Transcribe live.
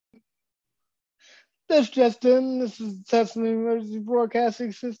This just in. This is the Tesla Emergency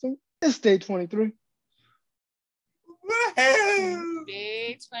Broadcasting System. It's day 23.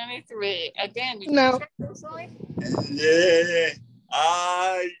 Day 23. Again, did Now, you check recently? Yeah,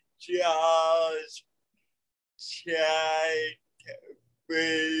 I just checked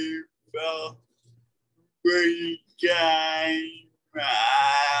before we came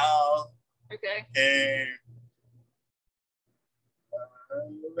out. Okay. And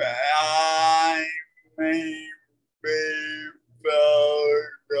I mean,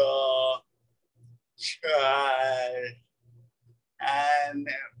 before the trash and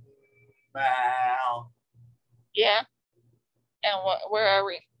mouth. Yeah. And where are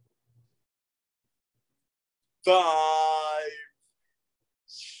we? 5,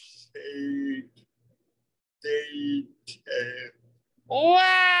 6, 8, 10.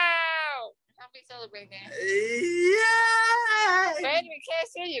 Wow! How we celebrating? Yay! Brandon, we can't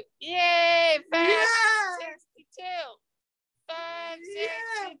see you. Yay! 562.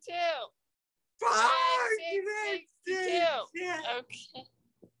 562. 562. Okay.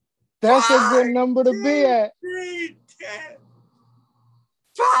 that's a good number to be at.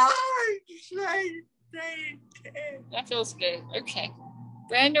 5, 10. That feels good. Okay.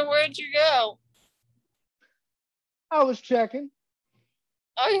 Brandon, where'd you go? I was checking.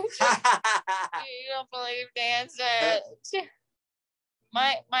 Oh, you don't believe Dan said.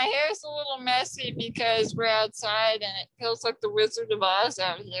 My hair's a little messy because we're outside and it feels like the Wizard of Oz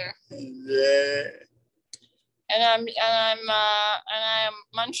out here. Yeah. And I'm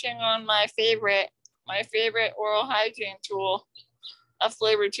munching on my favorite oral hygiene tool, a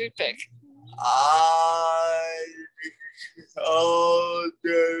flavored toothpick. I told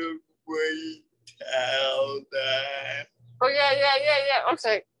the tell that. Oh yeah.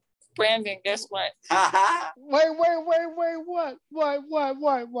 Okay. Brandon, guess what? Wait, what?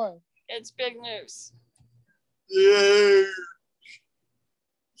 It's big news. Yeah.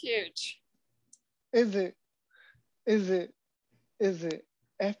 Huge. Is it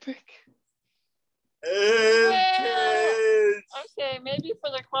epic? Okay, maybe for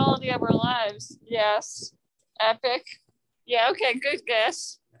the quality of our lives. Yes. Epic. Yeah, okay, good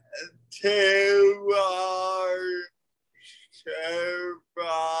guess. Survival.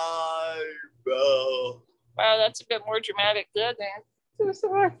 Wow, that's a bit more dramatic. Yeah, Dan. So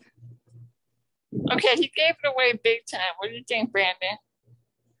sorry. Okay, he gave it away big time. What do you think, Brandon?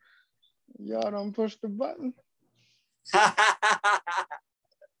 Y'all don't push the button. Yeah.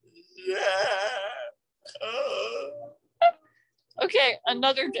 Okay,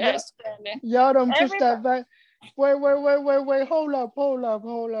 another guess, Brandon. Y'all don't push that back. Wait. Hold up.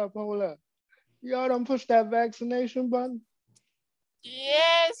 Y'all don't push that vaccination button.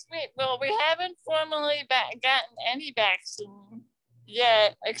 Yes, we haven't formally gotten any vaccine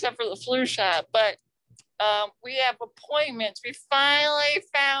yet, except for the flu shot. But we have appointments. We finally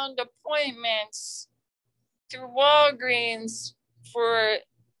found appointments through Walgreens for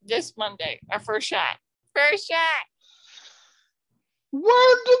this Monday. Our first shot. First shot.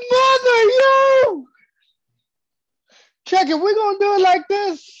 Word to mother, yo! Check it. We're gonna do it like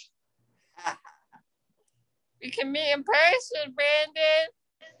this. We can meet in person, Brandon.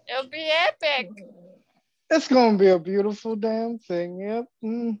 It'll be epic. It's gonna be a beautiful damn thing. Yep.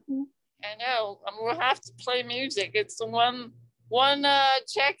 Mm-hmm. I know. We'll have to play music. It's the one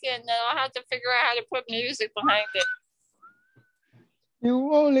check-in that I'll have to figure out how to put music behind it.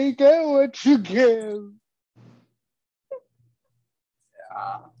 You only get what you give.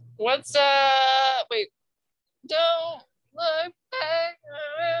 What's wait. Don't look back.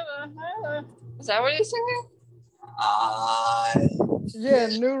 Is that what he's singing? Yeah,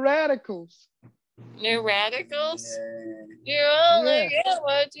 New Radicals. New Radicals? Yeah. You only get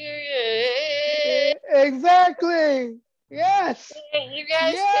what you get. Exactly. Yes. You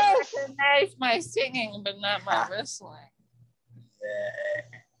guys can recognize my singing, but not my whistling.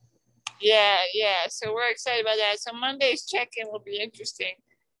 Yeah. So we're excited about that. So Monday's check-in will be interesting.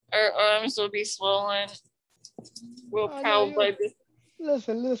 Our arms will be swollen. We'll probably be...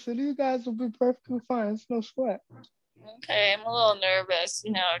 Listen. You guys will be perfectly fine. It's no sweat. Okay, I'm a little nervous,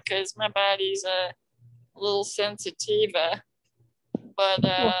 because my body's a little sensitiva. But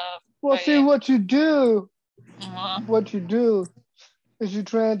see, what you do, uh-huh. what you do is you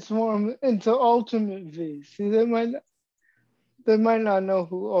transform into Ultimate V. See, they might not know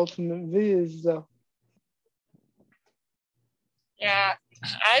who Ultimate V is, though. Yeah,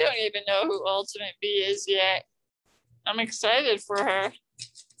 I don't even know who Ultimate V is yet. I'm excited for her.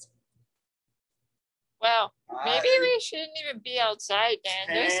 Well, maybe we shouldn't even be outside, Dan.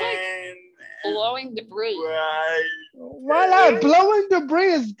 There's like blowing debris. Why not? Blowing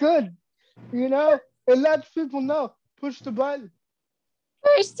debris is good. It lets people know. Push the button.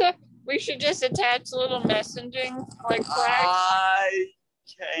 First, we should just attach little messaging like flags. I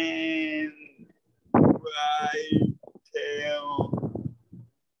can write till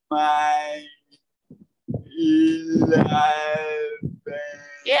my 11.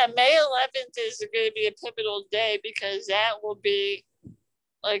 Yeah, May 11th is going to be a pivotal day because that will be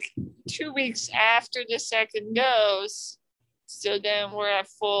like 2 weeks after the second dose. So then we're at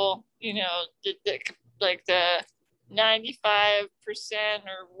full, like the 95%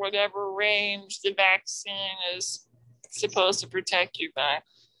 or whatever range the vaccine is supposed to protect you by.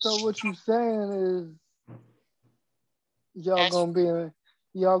 So what you saying is y'all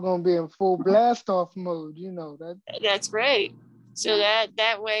gonna be in full blast off mode, you know that. That's great. So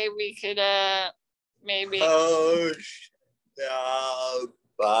that way we could maybe Push the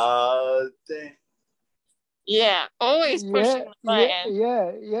button. yeah, always pushing the button.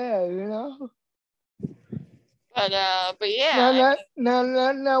 Yeah, you know. But yeah.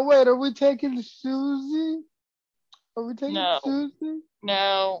 Now wait, are we taking Susie? Are we taking No. Susie?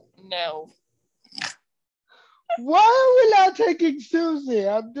 No. Why are we not taking Susie?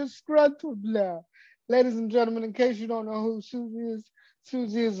 I'm disgruntled now. Ladies and gentlemen, in case you don't know who Susie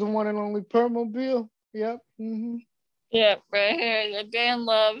is the one and only Permobile. Yep. Mm-hmm. Yep, right here. The band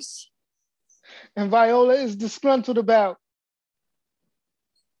loves. And Viola is disgruntled about.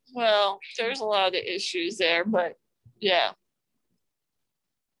 Well, there's a lot of issues there, but yeah.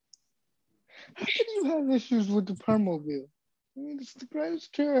 How can you have issues with the Permobile? I mean, it's the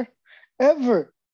greatest chair ever.